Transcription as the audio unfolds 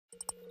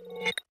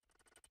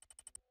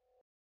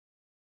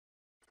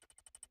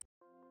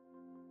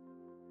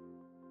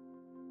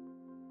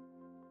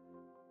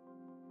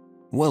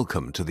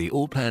Welcome to the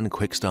Allplan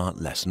QuickStart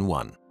Lesson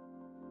 1.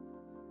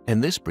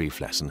 In this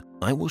brief lesson,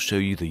 I will show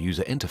you the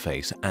user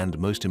interface and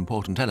most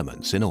important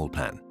elements in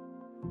Allplan.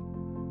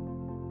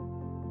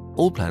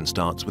 Allplan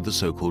starts with the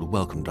so-called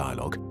Welcome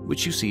dialog,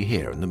 which you see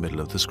here in the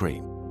middle of the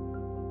screen.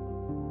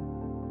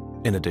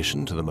 In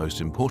addition to the most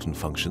important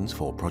functions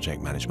for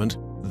project management,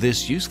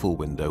 this useful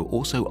window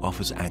also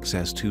offers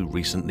access to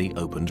recently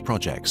opened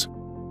projects.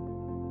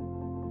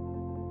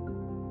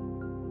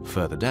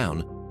 Further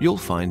down, you'll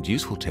find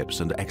useful tips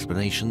and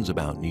explanations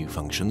about new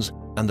functions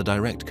and the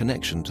direct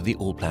connection to the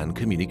Allplan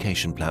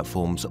communication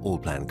platforms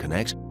Allplan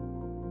Connect,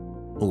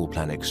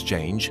 Allplan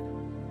Exchange,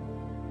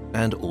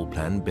 and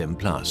Allplan BIM+.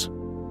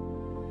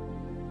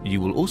 You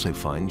will also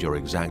find your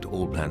exact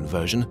Allplan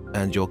version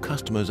and your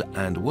customers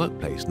and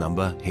workplace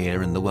number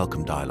here in the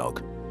Welcome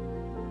dialog.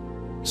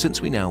 Since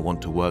we now want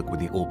to work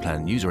with the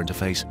Allplan user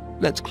interface,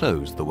 let's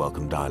close the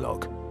Welcome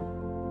dialog.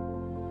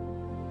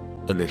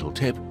 A little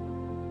tip: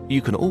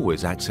 you can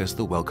always access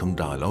the Welcome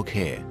dialog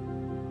here.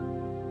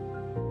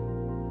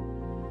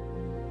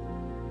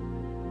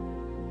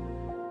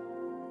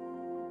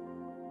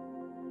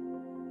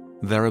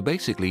 There are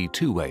basically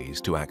two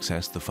ways to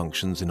access the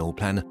functions in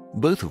Allplan,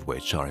 both of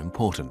which are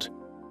important.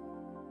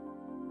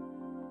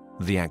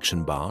 The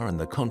action bar and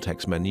the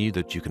context menu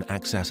that you can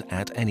access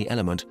at any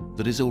element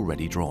that is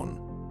already drawn.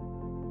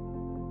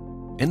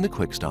 In the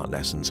QuickStart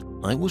lessons,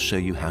 I will show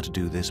you how to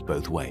do this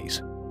both ways.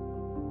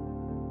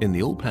 In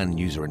the Allplan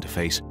user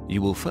interface,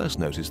 you will first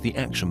notice the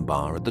action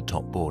bar at the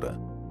top border.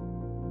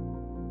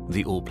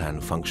 The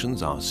Allplan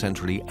functions are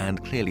centrally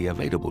and clearly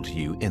available to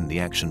you in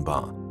the action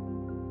bar.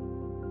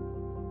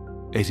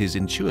 It is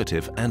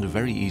intuitive and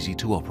very easy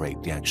to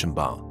operate the action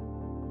bar.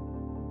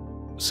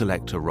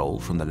 Select a role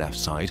from the left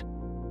side,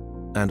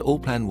 and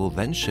Allplan will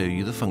then show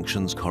you the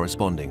functions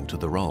corresponding to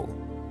the role.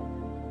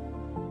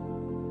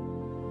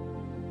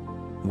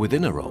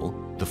 Within a role,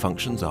 the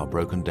functions are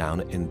broken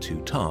down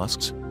into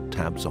tasks,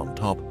 tabs on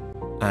top,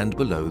 and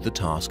below the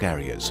task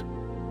areas.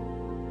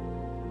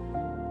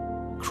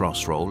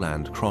 Cross-role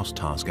and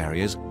cross-task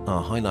areas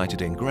are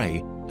highlighted in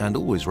grey and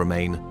always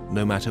remain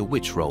no matter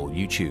which role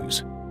you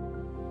choose.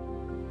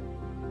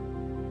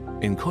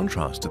 In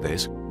contrast to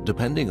this,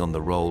 depending on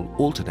the role,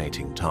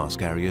 alternating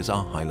task areas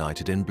are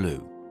highlighted in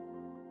blue.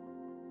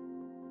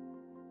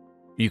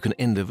 You can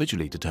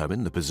individually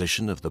determine the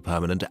position of the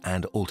permanent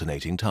and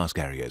alternating task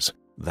areas,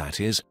 that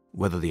is,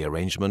 whether the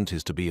arrangement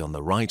is to be on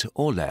the right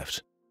or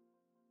left.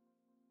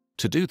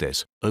 To do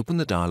this, open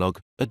the dialog,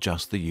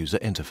 adjust the user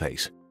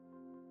interface.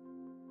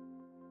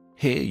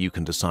 Here you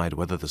can decide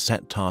whether the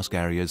set task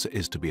areas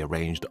is to be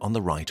arranged on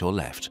the right or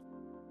left.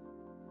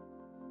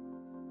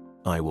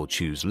 I will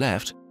choose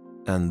left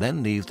and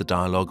then leave the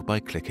dialog by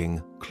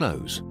clicking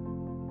Close.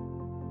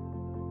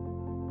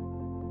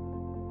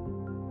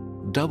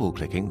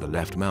 Double-clicking the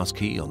left mouse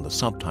key on the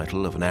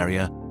subtitle of an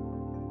area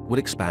will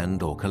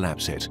expand or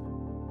collapse it.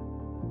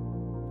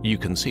 You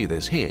can see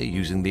this here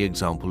using the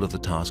example of the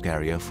task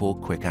area for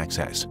quick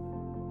access.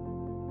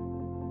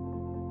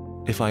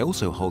 If I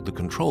also hold the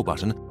Control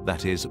button,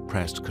 that is,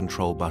 pressed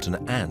Control button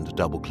and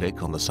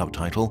double-click on the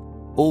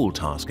subtitle, all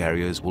task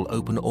areas will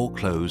open or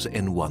close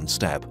in one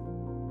step.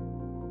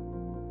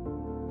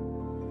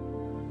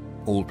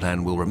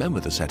 Allplan will remember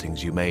the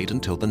settings you made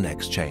until the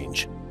next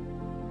change.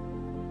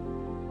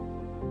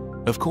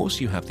 Of course,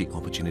 you have the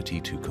opportunity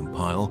to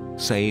compile,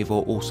 save,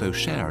 or also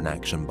share an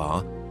action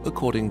bar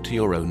according to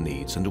your own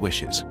needs and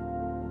wishes.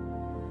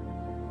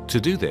 To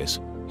do this,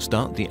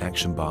 start the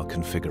action bar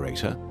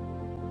configurator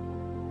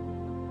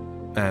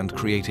and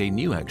create a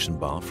new action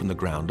bar from the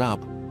ground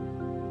up,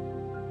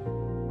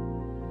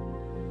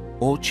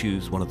 or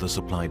choose one of the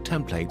supplied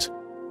templates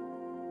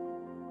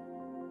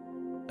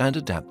and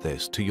adapt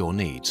this to your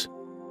needs.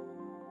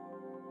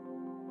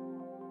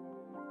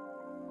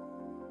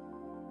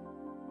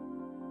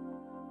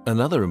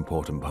 Another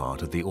important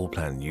part of the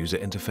Allplan user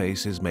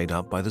interface is made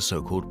up by the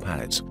so-called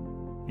palettes.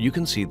 You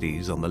can see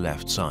these on the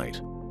left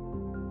side.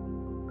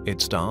 It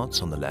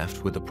starts on the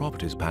left with the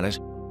Properties palette,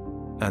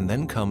 and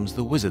then comes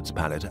the Wizards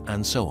palette,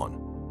 and so on.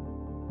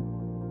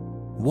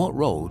 What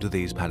role do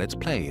these palettes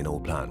play in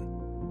Allplan?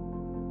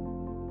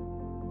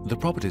 The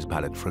Properties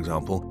palette, for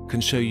example,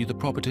 can show you the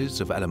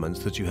properties of elements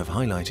that you have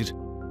highlighted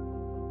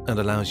and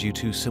allows you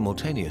to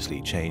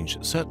simultaneously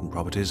change certain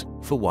properties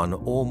for one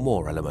or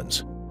more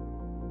elements.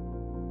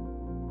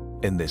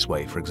 In this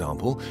way, for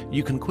example,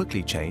 you can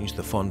quickly change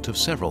the font of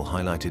several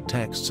highlighted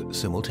texts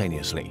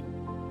simultaneously.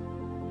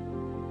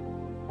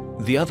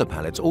 The other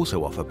palettes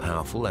also offer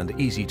powerful and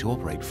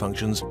easy-to-operate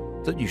functions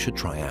that you should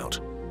try out.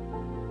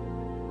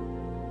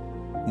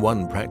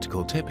 One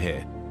practical tip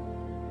here: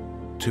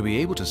 to be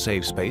able to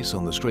save space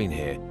on the screen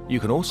here, you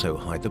can also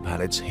hide the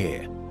palettes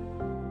here.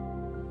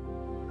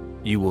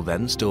 You will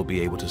then still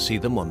be able to see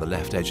them on the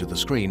left edge of the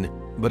screen,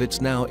 but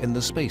it's now in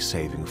the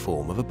space-saving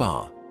form of a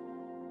bar.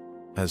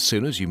 As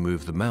soon as you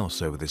move the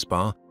mouse over this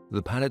bar,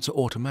 the palettes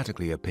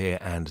automatically appear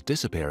and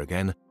disappear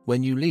again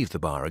when you leave the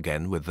bar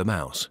again with the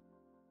mouse.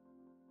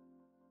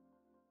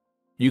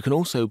 You can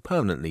also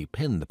permanently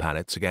pin the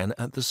palettes again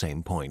at the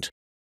same point.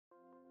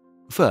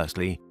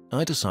 Firstly,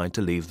 I decide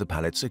to leave the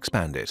palettes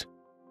expanded.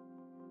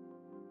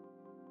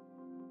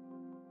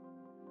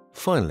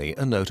 Finally,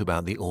 a note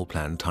about the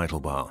Allplan title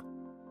bar.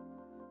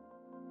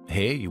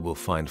 Here you will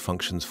find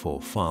functions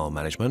for file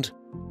management,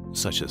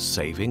 such as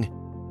saving,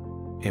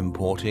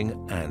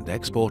 importing and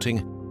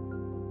exporting,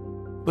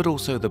 but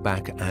also the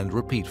back and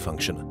repeat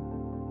function,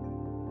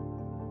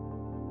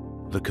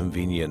 the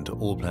convenient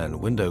Allplan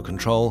window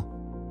control,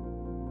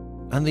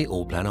 and the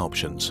Allplan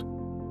options.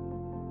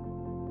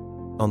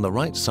 On the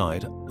right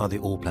side are the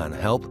Allplan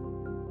help,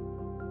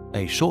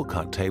 a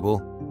shortcut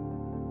table,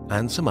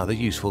 and some other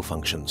useful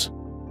functions.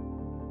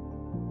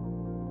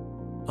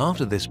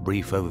 After this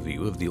brief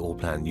overview of the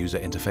Allplan user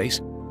interface,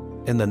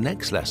 in the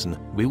next lesson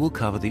we will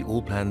cover the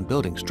Allplan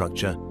building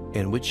structure,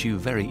 in which you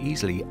very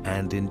easily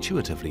and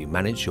intuitively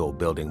manage your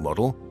building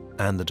model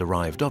and the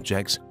derived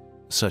objects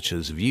such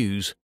as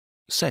views,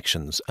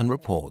 sections and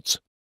reports.